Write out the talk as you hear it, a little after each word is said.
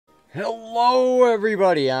Hello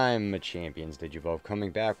everybody, I'm Machampions Digivolve coming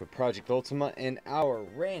back with Project Ultima and our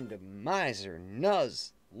randomizer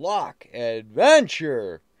Nuzlocke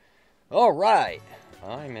adventure. Alright,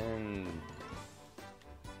 I'm in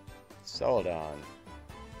Celadon.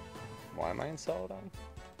 Why am I in Celadon?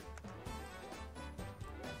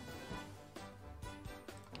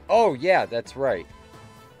 Oh yeah, that's right.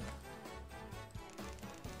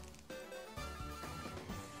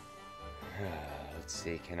 Let's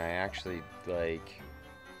see, can I actually, like...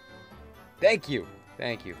 Thank you!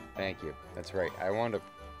 Thank you. That's right, I wound up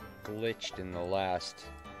glitched in the last,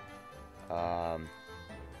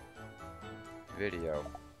 video.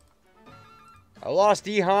 I lost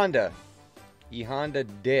E-Honda. E-Honda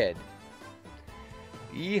dead.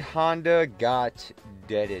 E-Honda got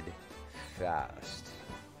deaded fast.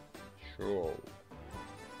 Sure.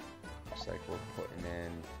 Looks like we're putting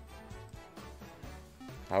in...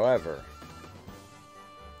 However...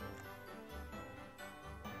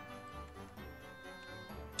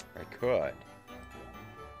 I could.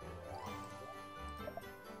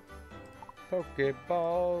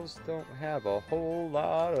 Pokeballs don't have a whole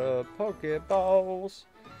lot of Pokeballs.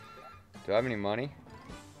 Do I have any money?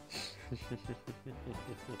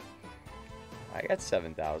 I got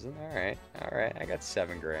 7,000. Alright. I got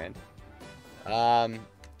 7 grand.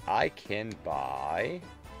 I can buy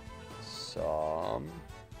some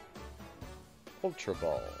Ultra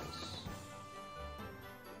Balls.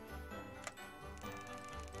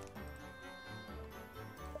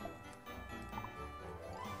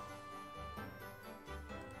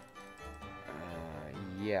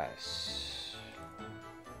 Yes.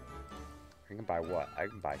 I can buy what? I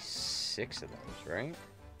can buy 6 of those, right?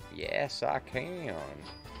 Yes, I can.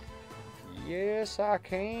 Yes, I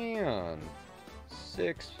can.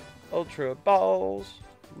 6 Ultra Balls.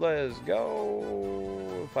 Let's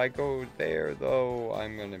go. If I go there, though,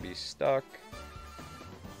 I'm going to be stuck.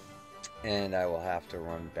 And I will have to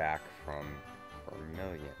run back from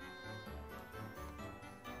Vermilion.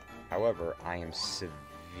 However, I am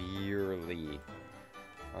severely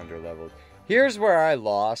underleveled. Here's where I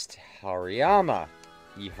lost Hariyama.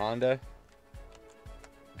 E-Honda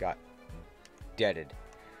got deaded.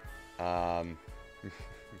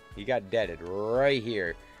 He got deaded right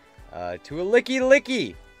here. To a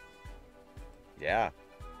licky. Yeah,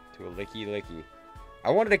 to a licky. I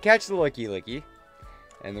wanted to catch the licky.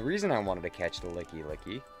 And the reason I wanted to catch the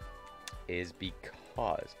licky is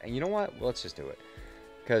because... And you know what? Let's just do it.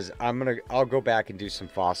 Because I'll go back and do some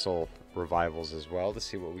fossil revivals as well to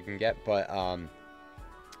see what we can get. But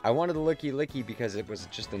I wanted the licky because it was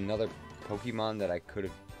just another Pokemon that I could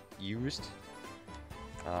have used.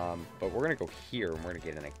 But we're gonna go here and we're gonna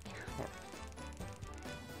get an account.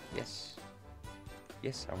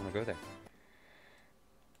 Yes, I want to go there.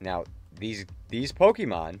 Now these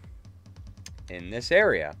Pokemon in this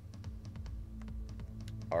area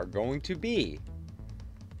are going to be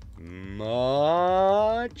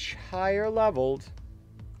much higher leveled.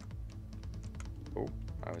 Oh,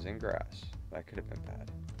 I was in grass. That could have been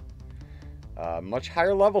bad. Much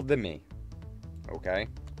higher leveled than me. Okay?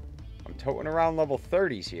 I'm toting around level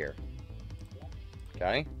 30s here.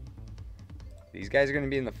 Okay? These guys are going to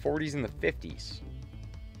be in the 40s and the 50s.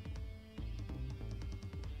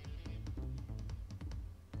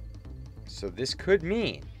 So this could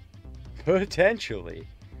mean, potentially,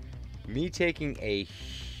 me taking a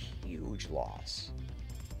huge loss.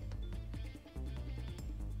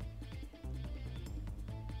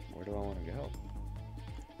 Where do I want to go?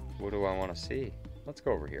 What do I want to see? Let's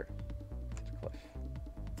go over here. It's a cliff.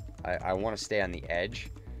 I want to stay on the edge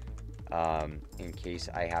in case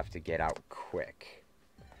I have to get out quick.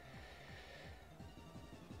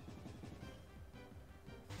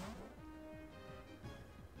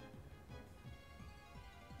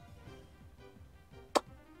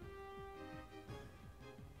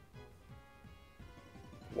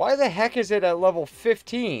 Why the heck is it at level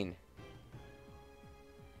 15?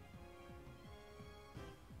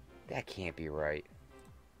 That can't be right.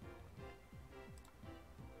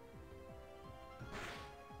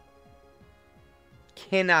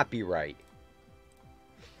 Cannot be right.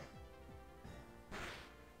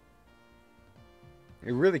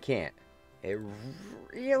 It really can't. It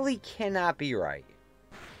really cannot be right.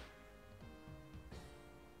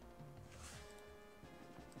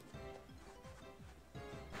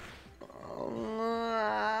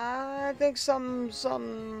 I think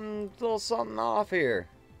little something off here.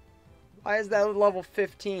 Why is that level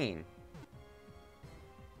 15?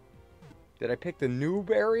 Did I pick the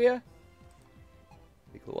noob area?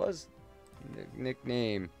 Because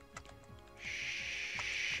nickname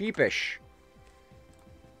Sheepish.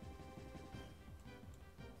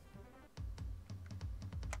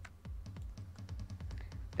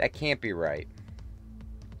 That can't be right.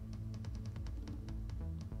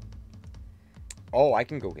 Oh, I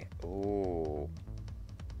can go get... Oh.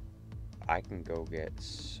 I can go get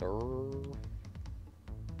Surf.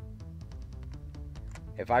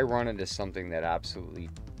 If I run into something that absolutely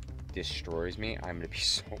destroys me, I'm going to be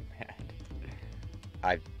so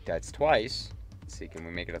mad. That's twice. Let's see, can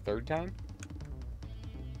we make it a third time?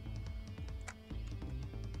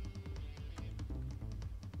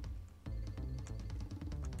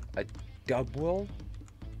 A double?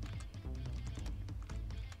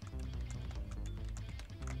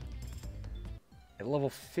 At level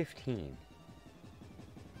 15.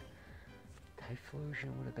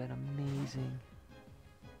 Typhlosion would have been amazing.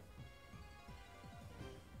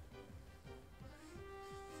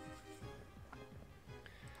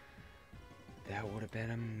 That would have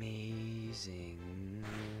been amazing.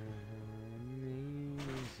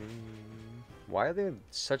 Amazing. Why are they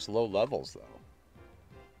such low levels, though?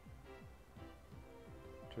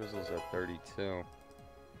 Drizzle's at 32.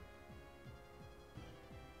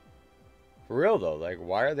 For real, though, like,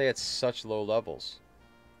 why are they at such low levels?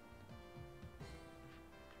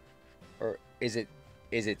 Or is it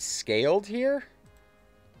scaled here?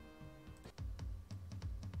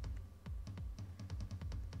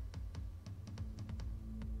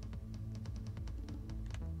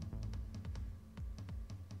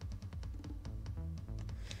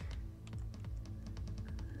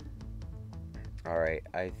 Alright,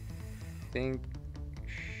 I think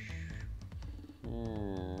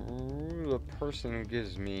the person who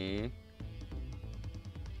gives me...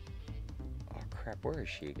 Oh crap, where is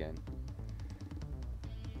she again?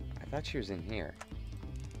 I thought she was in here.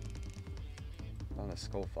 On a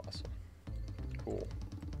skull fossil. Cool.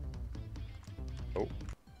 Oh.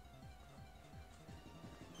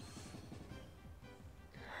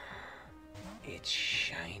 It's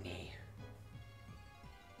shiny.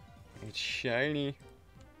 It's shiny.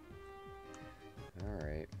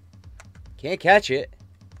 Alright. Can't catch it.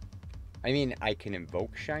 I mean, I can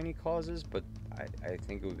invoke shiny clauses, but I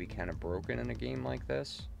think it would be kind of broken in a game like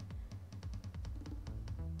this.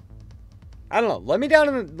 I don't know. Let me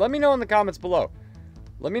know in the comments below.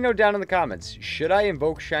 Let me know down in the comments. Should I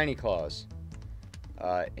invoke shiny claws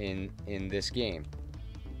in this game?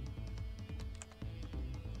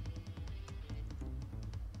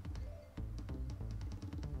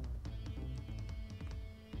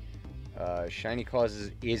 Shiny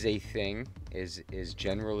claws is a thing. Is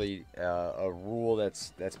generally a rule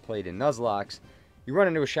that's played in Nuzlocke. You run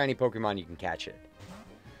into a shiny Pokemon, you can catch it.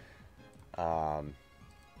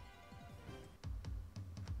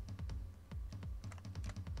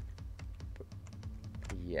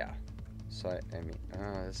 Yeah. So I mean,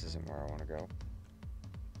 this isn't where I want to go.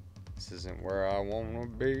 This isn't where I want to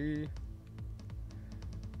be.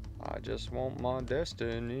 I just want my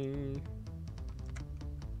destiny.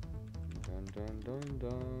 Dun dun dun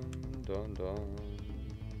dun dun dun.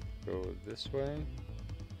 Go this way.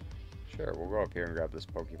 Sure, we'll go up here and grab this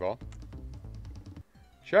Pokeball.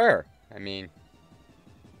 Sure. I mean,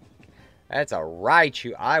 that's a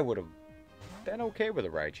Raichu. I would have been okay with a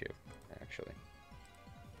Raichu, actually.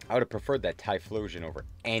 I would have preferred that Typhlosion over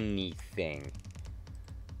anything.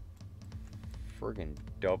 Friggin'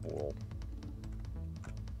 double.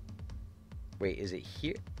 Wait, is it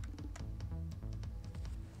here?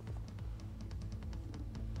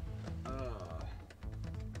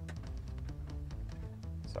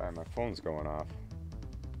 Sorry, my phone's going off.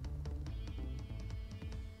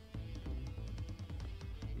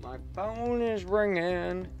 My phone is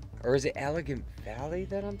ringing. Or is it Elegant Valley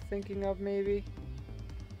that I'm thinking of, maybe?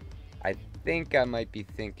 I think I might be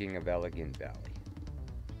thinking of Elegant Valley.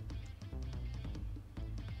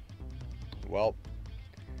 Well.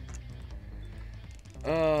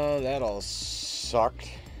 That all sucked.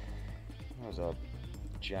 That was a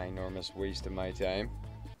ginormous waste of my time.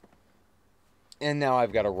 And now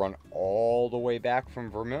I've got to run all the way back from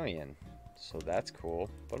Vermilion. So that's cool.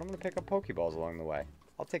 But I'm going to pick up Pokeballs along the way.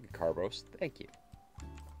 I'll take a Carbos. Thank you.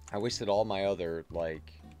 I wasted all my other,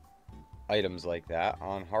 like, items like that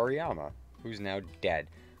on Hariyama, who's now dead.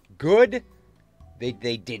 Good. They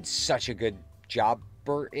did such a good job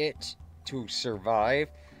for it to survive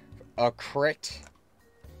a crit.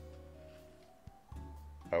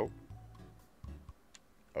 Oh.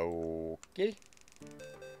 Okay.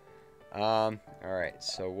 Alright,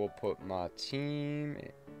 so we'll put my team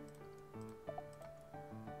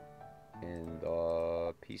in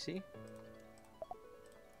the PC.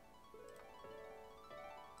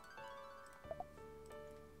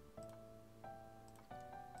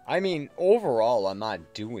 I mean, overall, I'm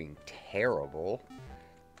not doing terrible.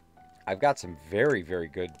 I've got some very, very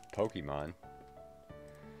good Pokemon.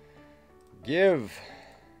 Give.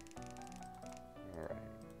 Alright.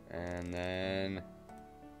 And then...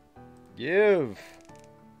 Give.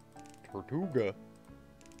 Tortuga.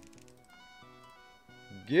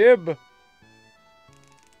 Gib.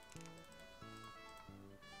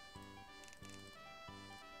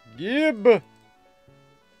 Gib.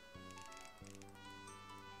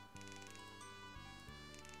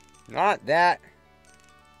 Not that.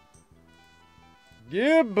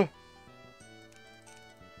 Gib.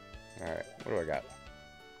 Alright, what do I got?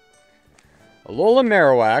 Alola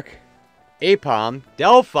Marowak, Apom,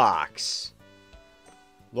 Delphox,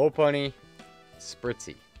 Lopunny,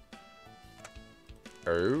 Spritzy.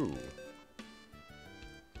 Oh.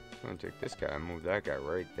 I'm gonna take this guy and move that guy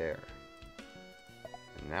right there.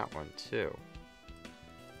 And that one too.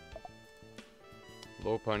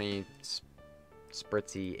 Lopunny,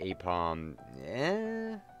 Spritzy, Apom.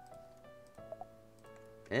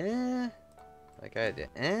 Like I did.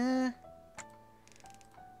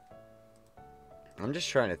 I'm just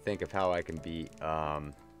trying to think of how I can beat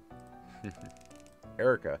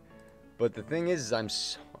Erica. But the thing is I'm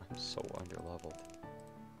so underleveled.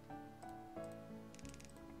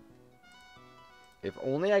 If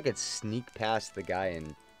only I could sneak past the guy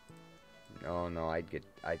and... Oh no, I'd get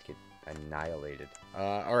annihilated.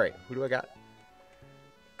 Alright, who do I got?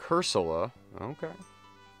 Cursula. Okay.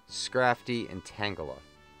 Scrafty and Tangela.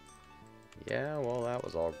 Yeah, well, that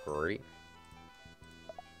was all great.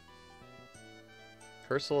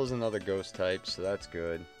 Cursula's another ghost type, so that's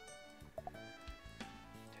good.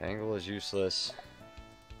 Tangle is useless.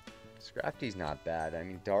 Scrafty's not bad. I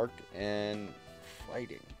mean, dark and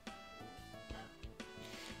fighting.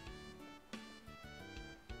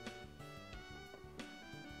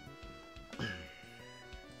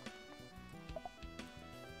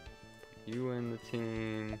 You in the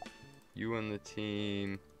team. You on the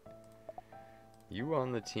team. You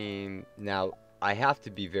on the team. Now, I have to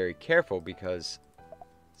be very careful because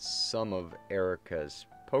some of Erica's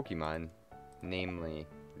Pokemon, namely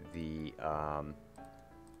the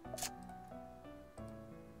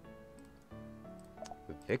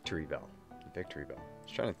Victory Bell. Victory Bell. I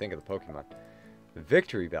was trying to think of the Pokemon. The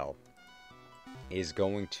Victory Bell is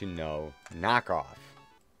going to know Knockoff.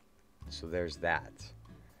 So there's that.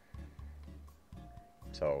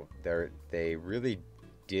 So they really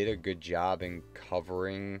did a good job in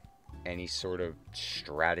covering any sort of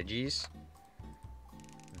strategies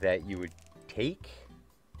that you would take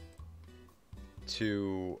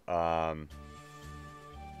to I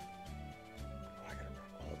gotta run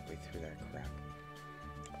all the way through that crap.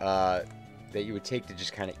 That you would take to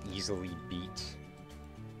just kind of easily beat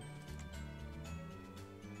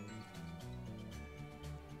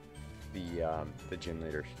the gym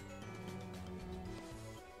leaders.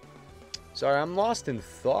 Sorry, I'm lost in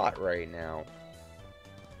thought right now.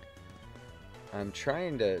 I'm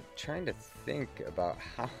trying to think about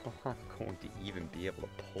how I'm going to even be able to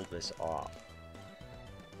pull this off.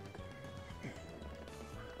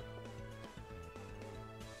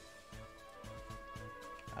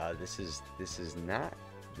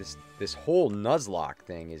 This whole Nuzlocke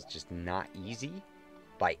thing is just not easy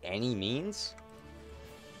by any means.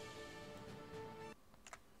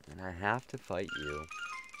 And I have to fight you.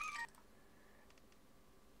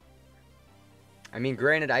 I mean,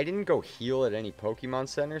 granted, I didn't go heal at any Pokemon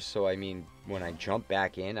Center, so I mean, when I jump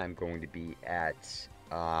back in, I'm going to be at,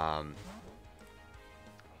 oh,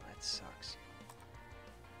 that sucks.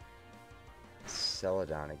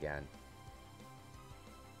 Celadon again.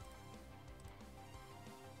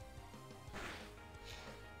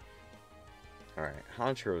 Alright,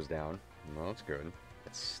 Honchro's down. Well, that's good.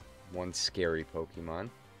 That's one scary Pokemon.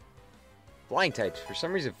 Flying types. For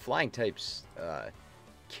some reason, flying types,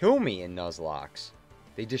 kill me in Nuzlocks.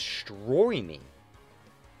 They destroy me.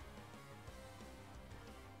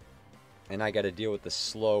 And I gotta deal with the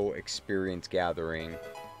slow experience gathering.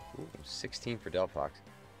 Ooh, 16 for Delphox.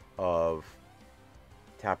 Of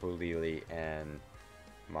Tapu Lele and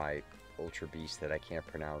my Ultra Beast that I can't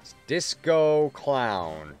pronounce. Disco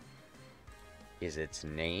Clown is its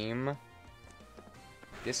name.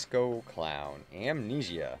 Disco Clown.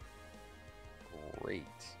 Amnesia. Great.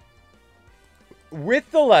 With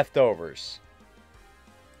the leftovers.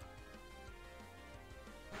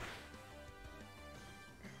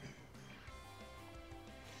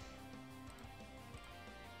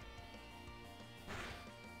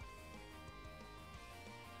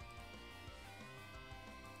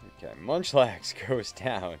 Okay, Munchlax goes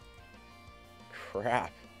down.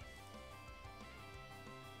 Crap.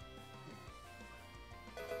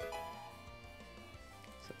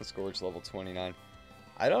 Scourge level 29.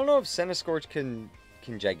 I don't know if Centiskorch can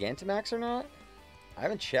Gigantamax or not. I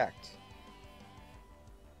haven't checked.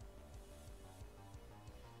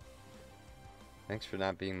 Thanks for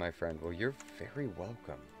not being my friend. Well, you're very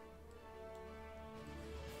welcome.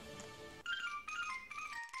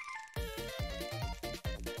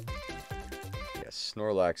 Yes,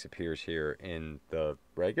 Snorlax appears here in the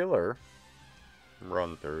regular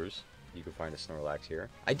run-throughs. You can find a Snorlax here.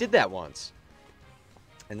 I did that once.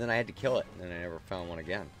 And then I had to kill it. And then I never found one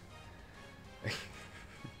again.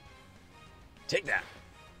 Take that!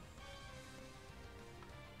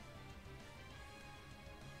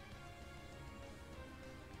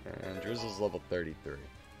 And Drizzle's level 33.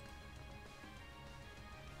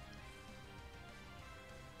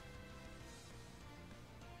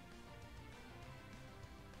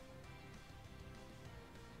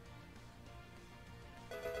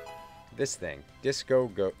 This thing. Disco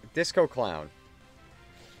Clown.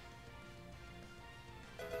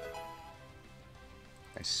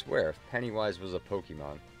 I swear, if Pennywise was a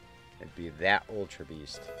Pokemon, it'd be that Ultra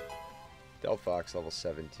Beast. Delphox level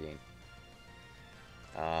 17.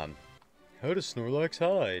 How does Snorlax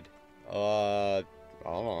hide? I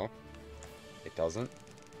don't know. It doesn't.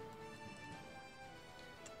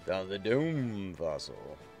 Found the Doom Fossil.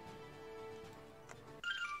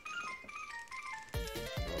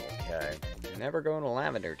 Okay. Never going to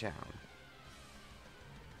Lavender Town.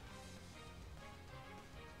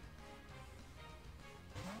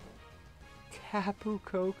 Tapu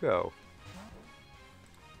Koko.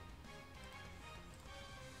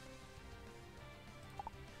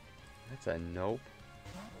 That's a nope.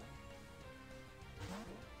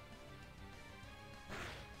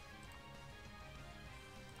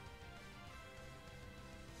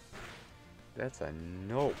 That's a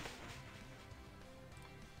nope.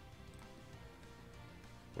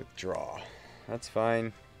 Withdraw. That's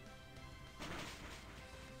fine.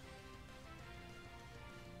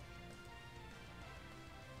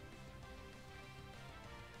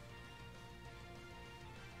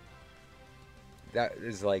 That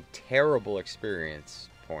is like terrible experience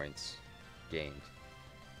points gained.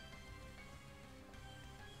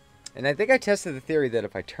 And I think I tested the theory that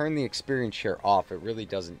if I turn the experience share off, it really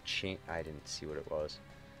doesn't change. I didn't see what it was.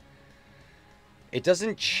 It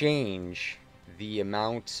doesn't change the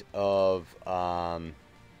amount of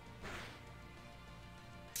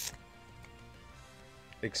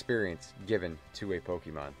experience given to a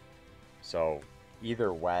Pokemon. So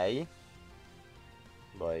either way,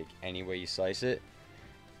 like any way you slice it,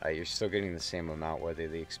 you're still getting the same amount whether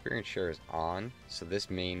the experience share is on. So this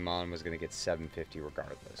main mon was going to get 750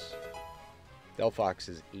 regardless. Delphox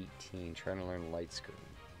is 18, trying to learn Light Screen.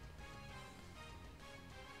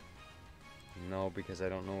 No, because I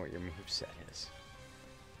don't know what your moveset is.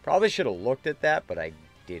 Probably should have looked at that, but I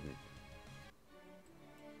didn't.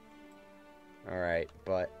 Alright,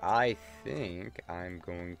 but I think I'm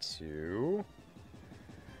going to...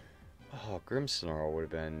 Oh, Grimmsnarl would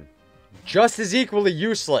have been just as equally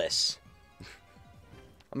useless. I'm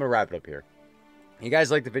going to wrap it up here. If you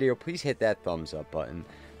guys like the video, please hit that thumbs up button.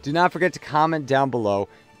 Do not forget to comment down below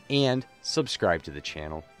and subscribe to the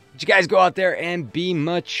channel. But you guys go out there and be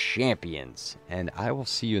Machampions. And I will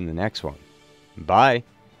see you in the next one. Bye.